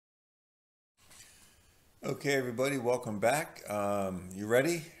Okay, everybody, welcome back. You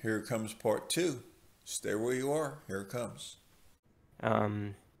ready? Here comes part two. Stay where you are. Here it comes.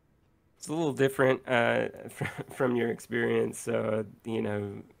 Um, it's a little different from your experience.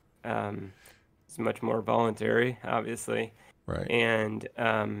 It's much more voluntary, obviously. Right. And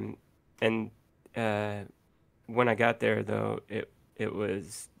um, and uh, when I got there, though, it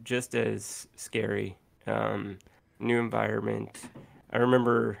was just as scary. Um, New environment. I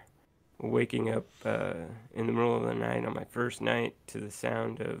remember waking up in the middle of the night on my first night to the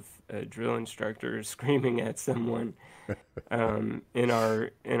sound of a drill instructor screaming at someone in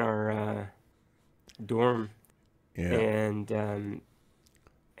our dorm, Yeah.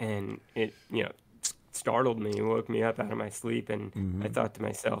 and it startled me, woke me up out of my sleep, and I hmm thought to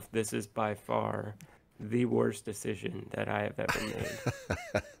myself, this is by far the worst decision that I have ever made.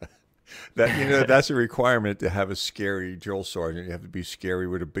 That's a requirement to have a scary drill sergeant. You have to be scary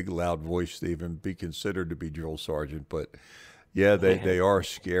with a big, loud voice to even be considered to be drill sergeant. But yeah, Yeah, they are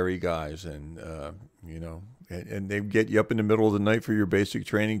scary guys, and and they get you up in the middle of the night for your basic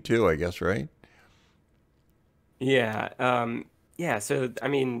training too. I guess, right? yeah, yeah. So I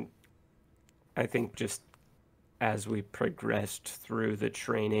mean, I think just as we progressed through the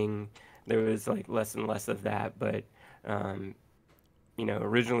training, there was like less and less of that, but um,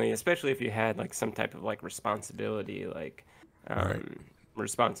 originally, especially if you had like some type of like responsibility, like Right. um,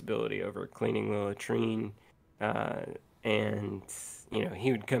 responsibility over cleaning the latrine, uh, and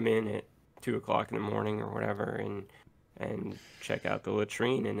he would come in at 2 o'clock in the morning or whatever, and check out the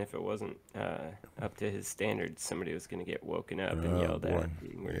latrine, and if it wasn't up to his standards, somebody was going to get woken up and Oh yelled at. boy.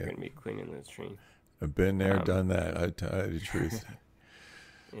 And we were Yeah. going to be cleaning the latrine. I've been there, Um, done that. I tell you the truth.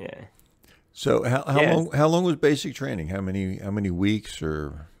 yeah, So how yes, long was basic training? How many weeks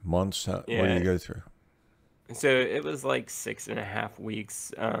or months? What do you yeah. go through? So it was like 6.5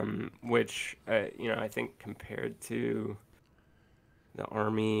 weeks, which I think compared to the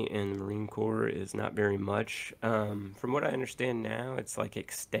Army and the Marine Corps is not very much. From what I understand now, it's like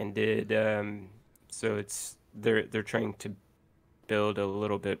extended. So they're trying to build a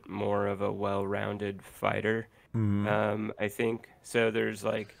little bit more of a well-rounded fighter. hmm I think so. There's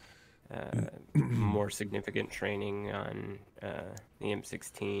like more significant training on the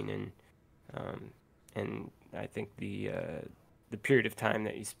M16 um, and I think the period of time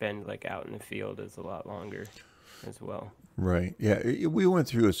that you spend like out in the field is a lot longer as well. Right. Yeah. We went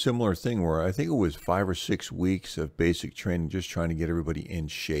through a similar thing where I think it was 5 or 6 weeks of basic training, just trying to get everybody in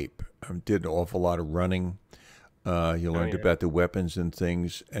shape. Did an awful lot of running. You Oh learned yeah. about the weapons and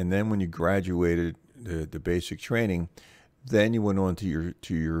things, and then when you graduated the basic training, then you went on to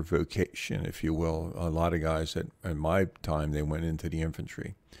your vocation, if you will. A lot of guys at my time they went into the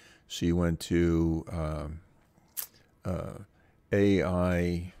infantry. So you went to uh,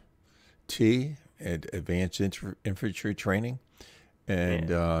 AIT, Advanced Infantry Training, and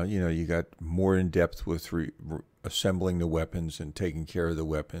Yeah. you got more in depth with assembling the weapons and taking care of the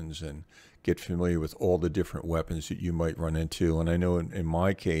weapons and get familiar with all the different weapons that you might run into. And I know in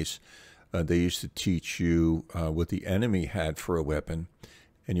my case, they used to teach you what the enemy had for a weapon,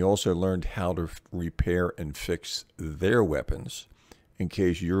 and you also learned how to repair and fix their weapons in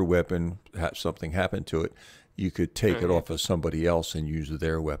case your weapon had something happen to it. You could take Oh it yeah. off of somebody else and use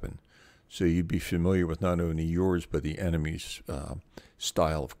their weapon. So you'd be familiar with not only yours but the enemy's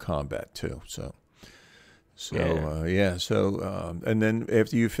style of combat too. Yeah. Yeah. And then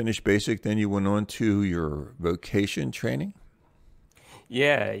after you finished basic, then you went on to your vocation training.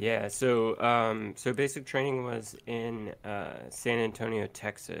 Yeah, yeah. So basic training was in San Antonio,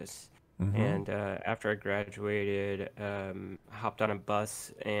 Texas. Mm-hmm. And after I graduated, hopped on a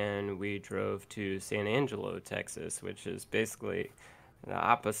bus and we drove to San Angelo, Texas, which is basically the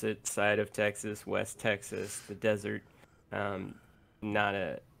opposite side of Texas, West Texas, the desert. Um, not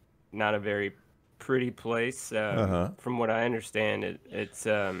a not a very pretty place. Uh huh. From what I understand, it's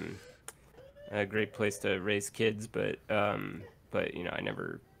a great place to raise kids, but I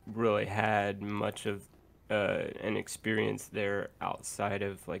never really had much of an experience there outside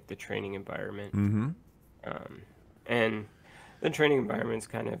of like the training environment. Mm-hmm. Um, and the training environment's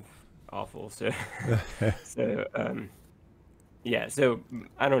kind of awful. So, so yeah. So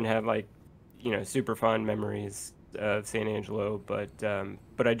I don't have like super fond memories of San Angelo, but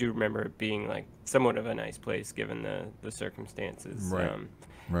I do remember it being like somewhat of a nice place given the circumstances. Right.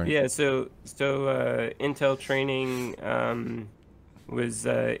 Right. Yeah, so Intel training was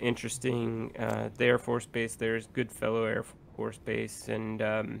interesting. The Air Force Base there is Goodfellow Air Force Base, and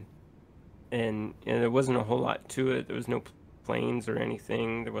there wasn't a whole lot to it. There was no planes or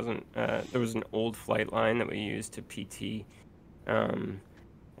anything. There wasn't. There was an old flight line that we used to PT, um,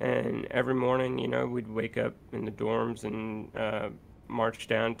 And every morning, we'd wake up in the dorms and march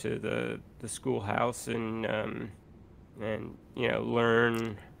down to the schoolhouse and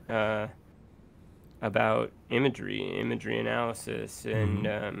learn about imagery analysis,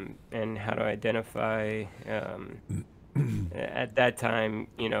 Mm-hmm. and how to identify. At that time,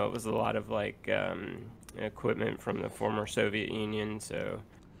 it was a lot of like equipment from the former Soviet Union, so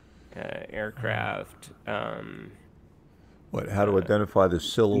aircraft, What? How to identify the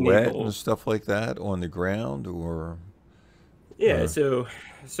silhouette and naval. stuff like that on the ground, or Yeah, uh,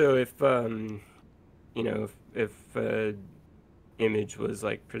 so if if image was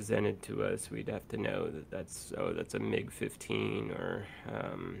like presented to us, we'd have to know that that's a MiG-15 or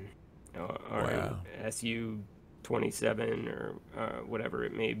an wow. Su-27 or whatever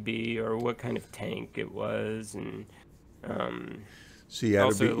it may be, or what kind of tank it was, and um, So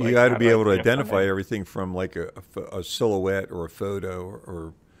also you like had to how be to able to identify. identify everything from like a silhouette or a photo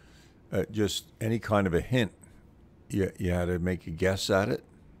or just any kind of a hint. You had to make a guess at it.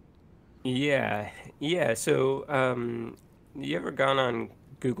 Yeah, yeah. So, you ever gone on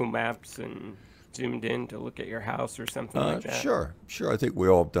Google Maps and zoomed in to look at your house or something like that? Sure, sure. I think we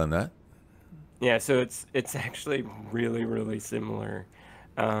all have done that. Yeah, so it's actually really, really similar.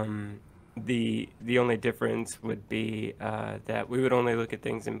 Um, the only difference would be that we would only look at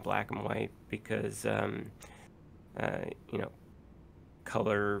things in black and white because uh, you know,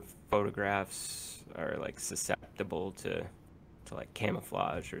 color photographs are like susceptible to like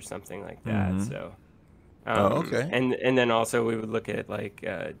camouflage or something like that. Mm-hmm. So Oh, okay. and then also we would look at like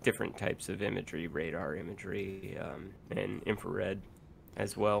different types of imagery, radar imagery, and infrared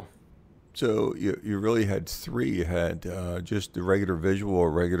as well. So you really had three. You had just the regular visual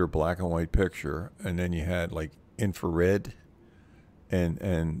or regular black and white picture, and then you had like infrared,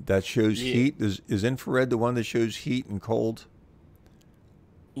 and that shows Yeah, heat. Is infrared the one that shows heat and cold?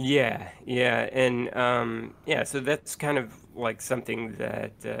 yeah, and yeah. So that's kind of like something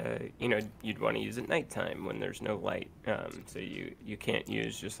that you'd want to use at nighttime when there's no light. So you can't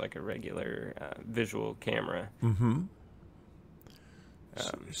use just like a regular visual camera. Mm-hmm.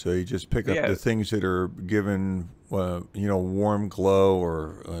 Um, So you just pick but up yeah, the things that are given, warm glow,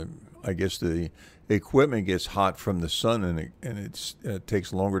 or I guess the equipment gets hot from the sun, it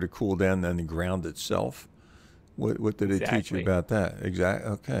takes longer to cool down than the ground itself. What did they teach you exactly. about that? Exact.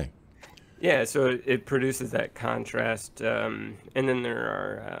 Okay. Yeah, so it produces that contrast, and then there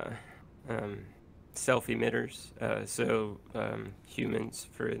are self emitters. So humans,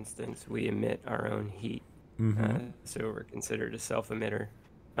 for instance, we emit our own heat, Mm-hmm. so we're considered a self emitter,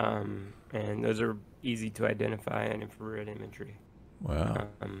 and those are easy to identify in infrared imagery. Wow.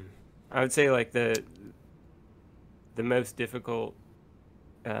 Um, I would say like the most difficult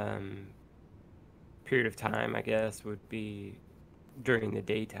um, period of time, I guess, would be during the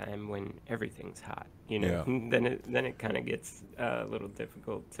daytime when everything's hot, Yeah. then it kind of gets a little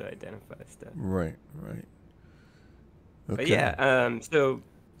difficult to identify stuff. Right. Right. But Okay. yeah,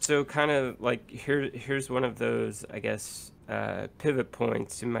 so kind of like here's one of those, I guess, pivot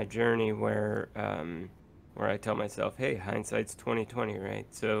points in my journey where I tell myself, hey, hindsight's 2020, right?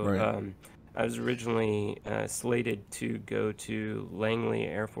 So Right. I was originally slated to go to Langley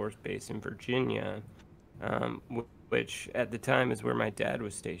Air Force Base in Virginia, which at the time is where my dad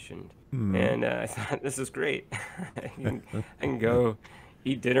was stationed. Mm-hmm. And I thought, this is great. I can go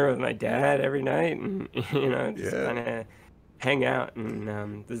eat dinner with my dad every night, and just Yeah. kind of hang out,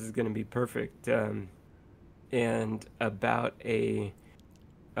 and this is going to be perfect. And about a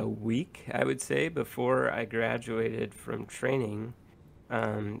week, I would say, before I graduated from training,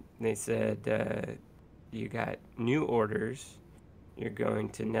 they said, you got new orders. You're going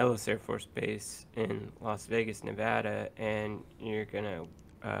to Nellis Air Force Base in Las Vegas, Nevada, and you're going to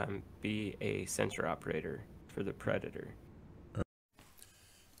be a sensor operator for the Predator.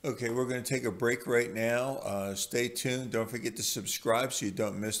 Okay, we're going to take a break right now. Stay tuned. Don't forget to subscribe so you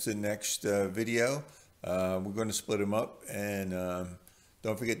don't miss the next video. We're going to split them up, and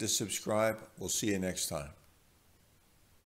don't forget to subscribe. We'll see you next time.